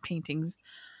restores paintings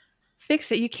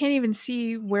fixed it. You can't even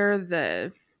see where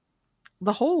the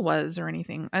hole was or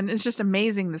anything. And it's just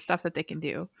amazing the stuff that they can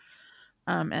do.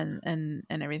 And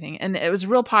everything. And it was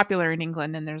real popular in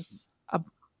England, and there's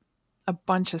a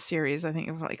bunch of series. I think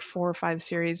of like 4 or 5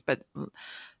 series, but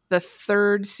the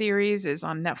 3rd series is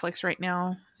on Netflix right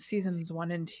now. Seasons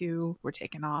 1 and 2 were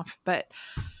taken off, but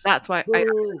that's what I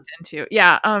looked into.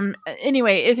 Yeah.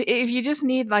 Anyway, if you just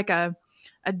need like a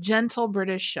gentle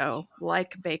British show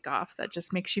like Bake Off that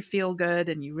just makes you feel good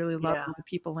and you really love the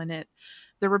people in it,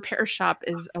 The Repair Shop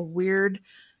is a weird,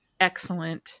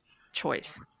 excellent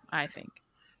choice, I think.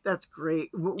 That's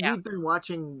great. Yeah. We've been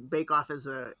watching Bake Off as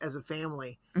a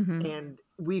family, Mm-hmm. and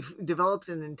we've developed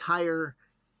an entire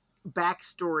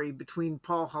backstory between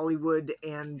Paul Hollywood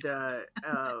and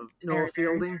Noah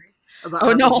Fielding about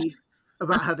Oh, no.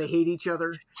 about how they hate each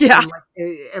other. Yeah. And like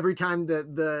every time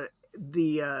the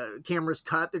cameras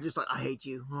cut, they're just like, "I hate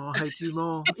you, oh, I hate you,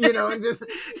 Mom." You know, and just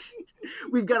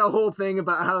we've got a whole thing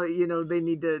about how they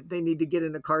need to get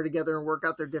in a car together and work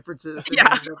out their differences. And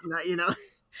Yeah.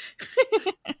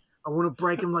 I want to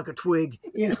break him like a twig.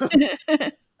 You know.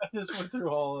 I just went through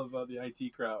all of the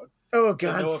IT crowd. Oh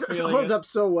God, it holds up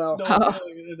so well.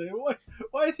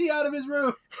 Why is he out of his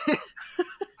room?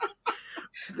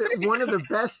 One of the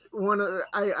best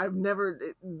I've never,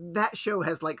 that show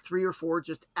has like 3 or 4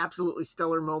 just absolutely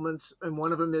stellar moments, and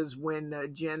one of them is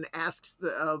when Jen asks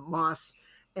the Moss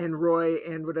and Roy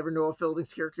and whatever Noah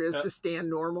Fielding's character is to stand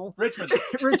normal.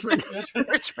 Richmond.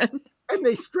 And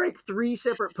they strike 3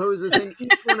 separate poses, and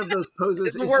each one of those poses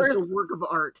is just a work of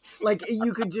art. Like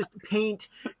you could just paint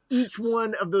each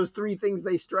one of those 3 things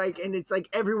they strike, and it's like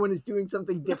everyone is doing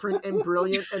something different and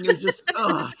brilliant, and they're just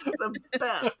it's the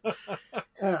best.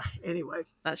 Anyway,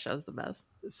 that show's the best.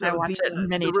 So I watch it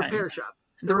many times. Repair Shop.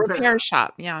 The Repair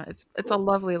Shop. Yeah, it's a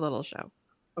lovely little show.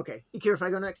 Okay, you care if I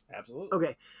go next? Absolutely.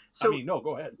 Okay, so no,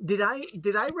 go ahead. Did I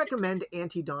recommend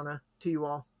Auntie Donna to you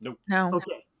all? Nope. No.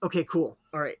 Okay, cool.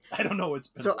 All right. I don't know what's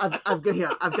been. So I've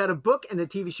got a book and a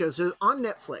TV show. So on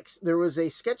Netflix, there was a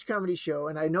sketch comedy show,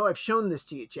 and I know I've shown this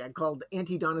to you, Chad, called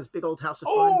Auntie Donna's Big Old House of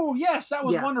Fun. Oh yes, that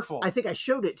was wonderful. I think I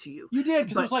showed it to you. You did,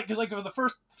 because it was like for the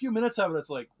first few minutes of it, it's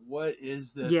like, what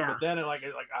is this? Yeah. But then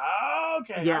okay,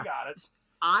 I got it.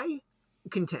 I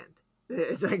contend.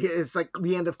 It's like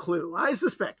the end of Clue. I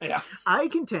suspect. Yeah. I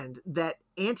contend that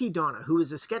Auntie Donna, who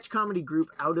is a sketch comedy group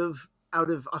out of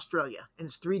Australia, and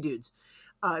it's 3 dudes,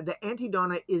 that Auntie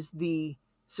Donna is the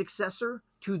successor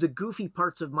to the goofy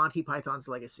parts of Monty Python's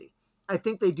legacy. I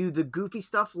think they do the goofy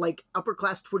stuff like Upper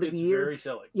Class Twit of the Year. It's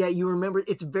very silly. Yeah, you remember,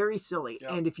 it's very silly.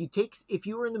 Yeah. And if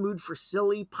you were in the mood for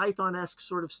silly Python-esque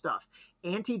sort of stuff,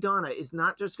 Auntie Donna is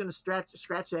not just going to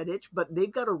scratch that itch, but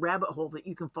they've got a rabbit hole that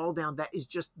you can fall down that is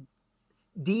just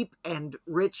deep and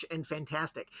rich and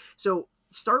fantastic. So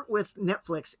start with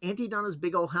Netflix, Auntie Donna's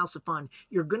Big Old House of Fun.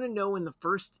 You're going to know in the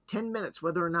first 10 minutes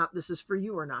whether or not this is for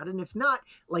you or not. And if not,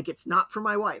 like, it's not for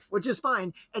my wife, which is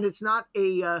fine. And it's not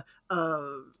a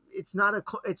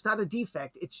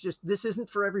defect. It's just, this isn't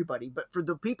for everybody, but for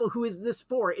the people who is this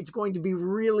for, it's going to be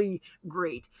really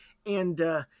great. And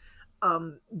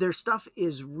their stuff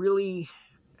is really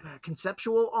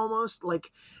conceptual, almost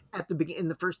like at the beginning, in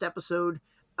the first episode,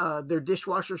 their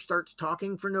dishwasher starts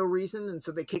talking for no reason, and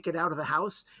so they kick it out of the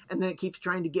house, and then it keeps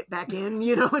trying to get back in.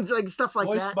 It's like stuff like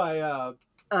Voiced that.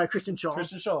 by Christian Shaw.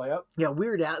 Yep. Yeah,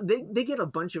 Weird Al. They get a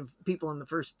bunch of people in the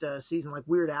first season, like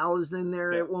Weird Al is in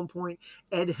there at one point.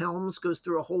 Ed Helms goes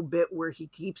through a whole bit where he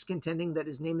keeps contending that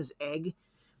his name is Egg.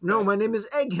 No, my name is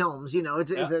Egg Helms. It's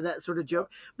that sort of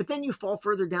joke. But then you fall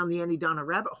further down the Auntie Donna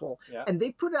rabbit hole, and they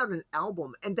put out an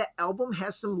album, and that album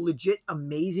has some legit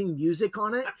amazing music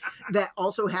on it that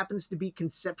also happens to be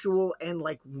conceptual and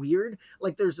like weird.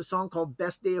 Like there's a song called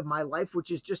 "Best Day of My Life," which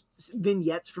is just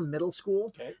vignettes from middle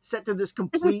school set to this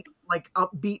complete like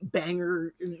upbeat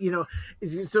banger.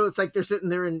 So it's like they're sitting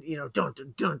there and dun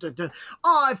dun dun dun dun.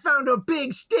 Oh, I found a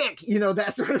big stick.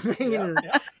 That sort of thing.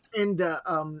 And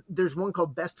there's one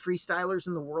called Best Freestylers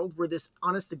in the World, where this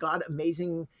honest to God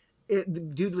amazing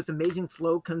the dude with amazing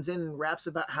flow comes in and raps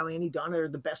about how Auntie Donna are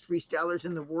the best freestylers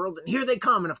in the world, and here they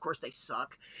come, and of course they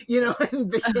suck, and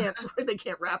they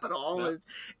can't rap at all. Yeah.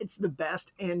 It's the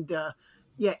best. And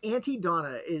Auntie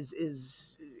Donna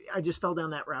is I just fell down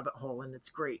that rabbit hole, and it's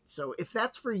great. So if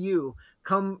that's for you,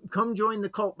 come join the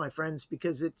cult, my friends,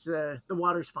 because it's the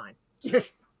water's fine.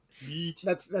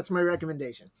 That's my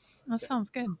recommendation. That sounds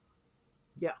good.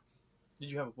 Yeah.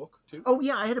 Did you have a book too? Oh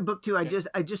yeah, I had a book too. Okay.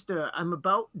 I'm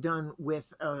about done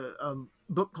with a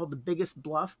book called The Biggest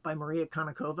Bluff by Maria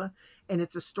Konnikova, and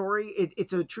it's a story.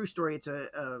 It's a true story. It's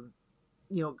a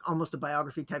almost a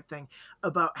biography type thing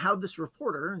about how this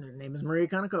reporter, and her name is Maria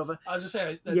Konnikova. I was just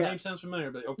saying that name sounds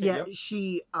familiar, but okay. Yeah,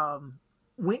 she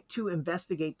went to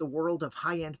investigate the world of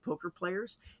high-end poker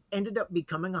players, ended up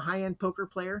becoming a high-end poker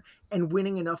player, and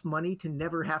winning enough money to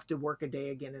never have to work a day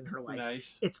again in her life.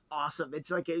 Nice. It's awesome.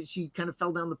 It's like she kind of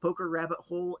fell down the poker rabbit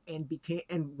hole and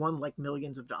won like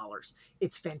millions of dollars.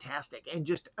 It's fantastic. And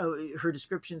just her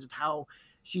descriptions of how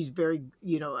she's very,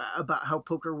 about how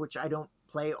poker, which I don't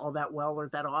play all that well or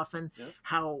that often,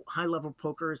 how high level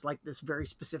poker is like this very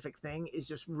specific thing is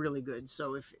just really good.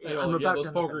 So if I'm about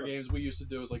those poker games we used to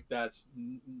do is like, that's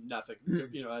nothing.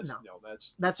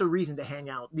 That's a reason to hang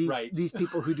out. These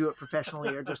people who do it professionally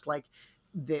are just like,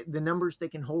 the numbers they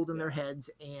can hold in their heads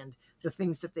and the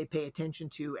things that they pay attention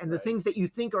to and the things that you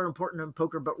think are important in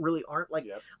poker but really aren't,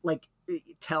 like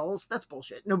tells. That's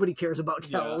bullshit. Nobody cares about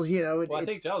tells. You know. Well, I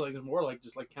think tells is more like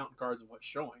just like counting cards and what's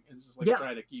showing, and it's just like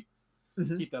trying to keep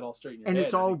that all straight in your head. And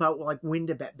it's all about like when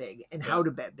to bet big and how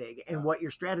to bet big and what your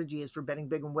strategy is for betting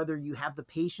big and whether you have the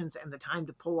patience and the time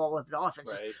to pull all of it off.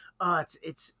 It's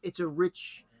just it's a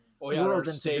rich world. Our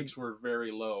stakes were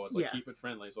very low. It's like keep it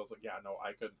friendly. So it's like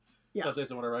I could. Yeah. Let's say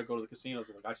so whenever I go to the casinos,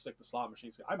 like I stick the slot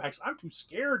machines. I'm too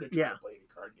scared to try to play any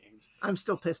card games. I'm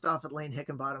still pissed off at Lane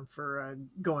Hickenbottom for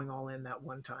going all in that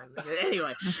one time.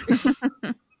 Anyway.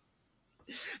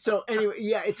 So anyway,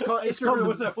 it's called.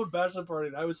 Was that one bachelor party?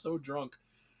 And I was so drunk,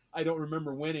 I don't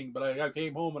remember winning. But I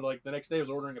came home and like the next day I was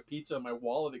ordering a pizza and my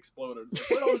wallet exploded. Like,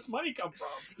 where did all this money come from?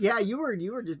 Yeah, you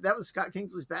were just that was Scott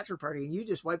Kingsley's bachelor party, and you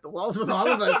just wiped the walls with all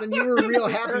of us, and you were real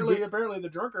happy. Apparently, the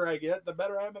drunker I get, the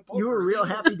better I am at poker. You were real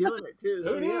happy doing it too.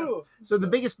 Who knew? So the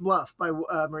biggest bluff by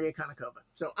Maria Konnikova.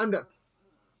 So I'm done.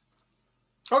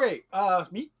 Okay,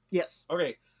 me? Yes.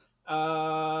 Okay.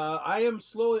 I am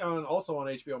slowly on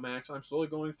HBO Max. I'm slowly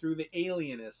going through The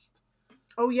Alienist.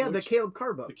 Oh yeah, the Caleb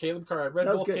Carr book. The Caleb Carr. I read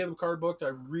both Caleb Carr books. I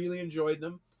really enjoyed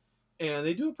them, and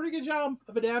they do a pretty good job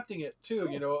of adapting it too.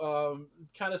 Cool. You know,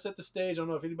 kind of set the stage. I don't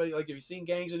know if anybody if you've seen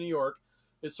Gangs of New York.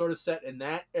 It's sort of set in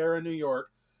that era, New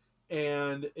York,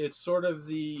 and it's sort of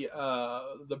the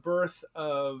birth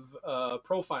of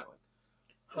profiling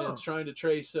and trying to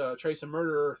trace a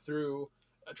murderer through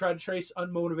try to trace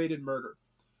unmotivated murder.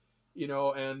 You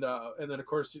know, and then of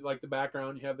course, like the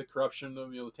background, you have the corruption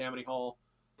of the Tammany Hall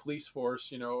police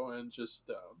force, you know, and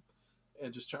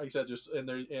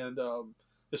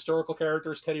historical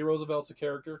characters. Teddy Roosevelt's a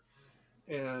character,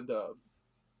 and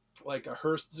like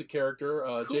Hearst is a character.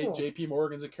 Cool. J.P.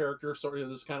 Morgan's a character. So this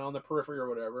is kind of on the periphery or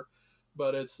whatever,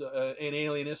 but it's an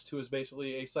alienist who is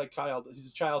basically a psychologist. He's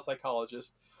a child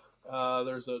psychologist.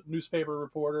 There's a newspaper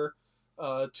reporter.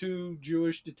 2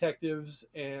 Jewish detectives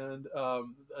and a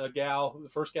gal, the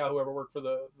first gal who ever worked for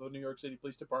the New York City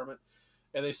Police Department,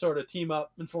 and they sort of team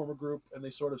up and form a group, and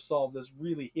they sort of solve this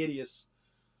really hideous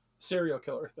serial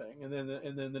killer thing. And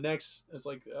then the next is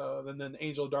like then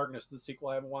Angel of Darkness, the sequel.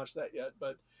 I haven't watched that yet,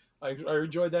 but I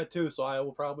enjoyed that too, so I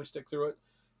will probably stick through it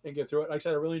and get through it. Like I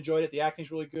said, I really enjoyed it. The acting's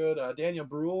really good. Daniel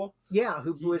Bruhl. Yeah,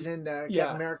 who was in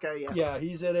Captain America. Yeah,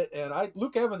 he's in it. And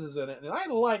Luke Evans is in it. And I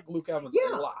like Luke Evans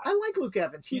a lot. I like Luke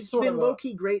Evans. He's been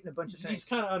low-key great in a bunch of things. He's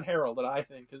kind of unheralded, I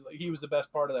think, because he was the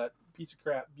best part of that piece of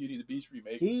crap Beauty and the Beast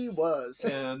remake. He was.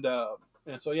 And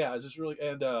so, yeah, it's just really...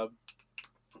 And, that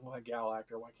gal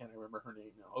actor, why can't I remember her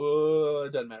name now?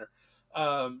 It doesn't matter.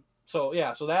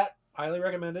 So that, highly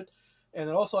recommended. And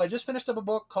then also, I just finished up a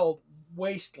book called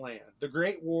Wasteland, The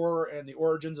Great War and the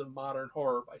Origins of Modern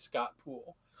Horror by Scott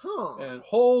Poole. And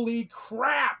holy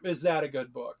crap, is that a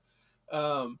good book.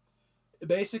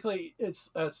 Basically, it's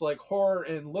like horror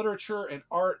in literature and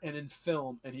art and in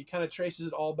film. And he kind of traces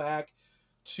it all back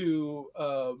to,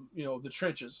 the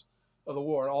trenches of the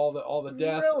war and all the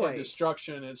death and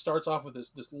destruction. And it starts off with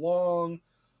this long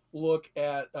look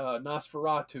at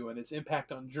Nosferatu and its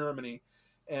impact on Germany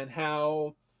and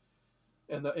how...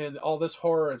 And all this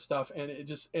horror and stuff, and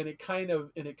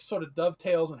it sort of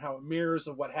dovetails on how it mirrors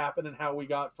of what happened and how we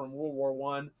got from World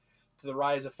War I to the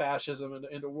rise of fascism and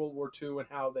into World War II and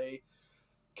how they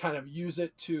kind of use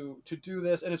it to do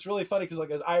this. And it's really funny because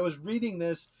like as I was reading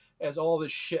this as all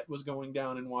this shit was going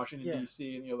down in Washington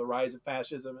D.C. and the rise of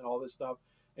fascism and all this stuff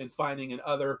and finding an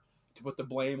other to put the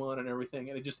blame on and everything,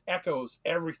 and it just echoes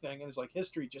everything, and it's like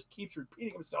history just keeps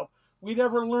repeating itself. We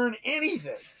never learn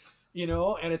anything.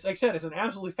 And it's like I said, it's an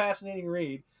absolutely fascinating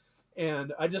read,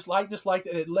 and I just liked it.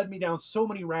 It led me down so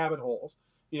many rabbit holes.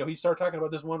 He started talking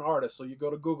about this one artist, so you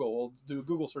go to Google, we'll do a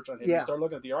Google search on him. You start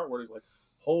looking at the artwork, he's like,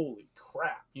 holy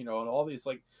crap, and all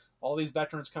these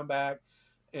veterans come back,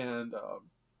 and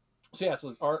so it's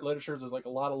art, literature. There's like a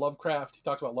lot of Lovecraft. He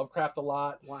talks about Lovecraft a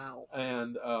lot. Wow.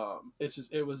 And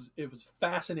it was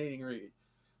fascinating read.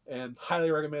 And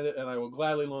highly recommend it, and I will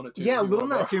gladly loan it to you. Yeah, loan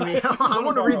that to me. I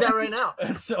want to read that right now.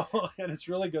 And it's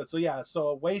really good.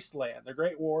 So Wasteland, The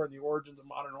Great War and the Origins of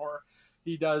Modern Horror.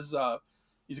 He does.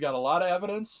 He's got a lot of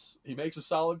evidence. He makes a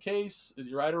solid case. Is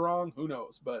he right or wrong? Who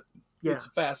knows? But it's a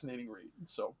fascinating read.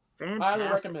 So fantastic.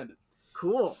 Highly recommend it.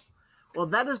 Cool. Well,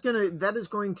 that is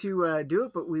going to do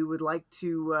it. But we would like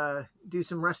to do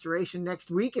some restoration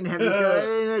next week and have you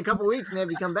in a couple weeks and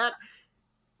have you come back.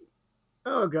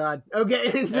 Oh God.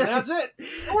 Okay. And that's it.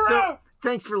 We're out.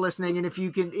 Thanks for listening. And if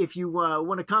you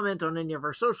want to comment on any of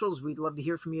our socials, we'd love to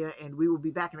hear from you, and we will be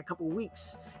back in a couple of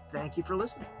weeks. Thank you for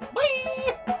listening.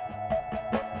 Bye.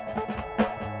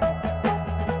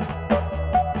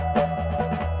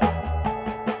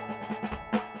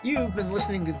 You've been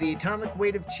listening to The Atomic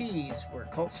Weight of Cheese, where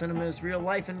cult cinema is real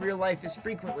life and real life is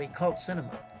frequently cult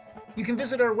cinema. You can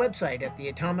visit our website at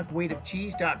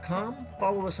theatomicweightofcheese.com,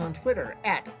 follow us on Twitter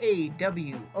at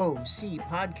AWOC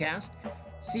Podcast,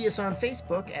 see us on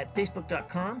Facebook at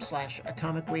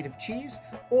facebook.com/atomicweightofcheese,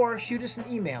 or shoot us an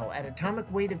email at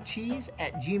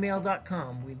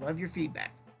atomicweightofcheese@gmail.com. We love your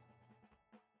feedback.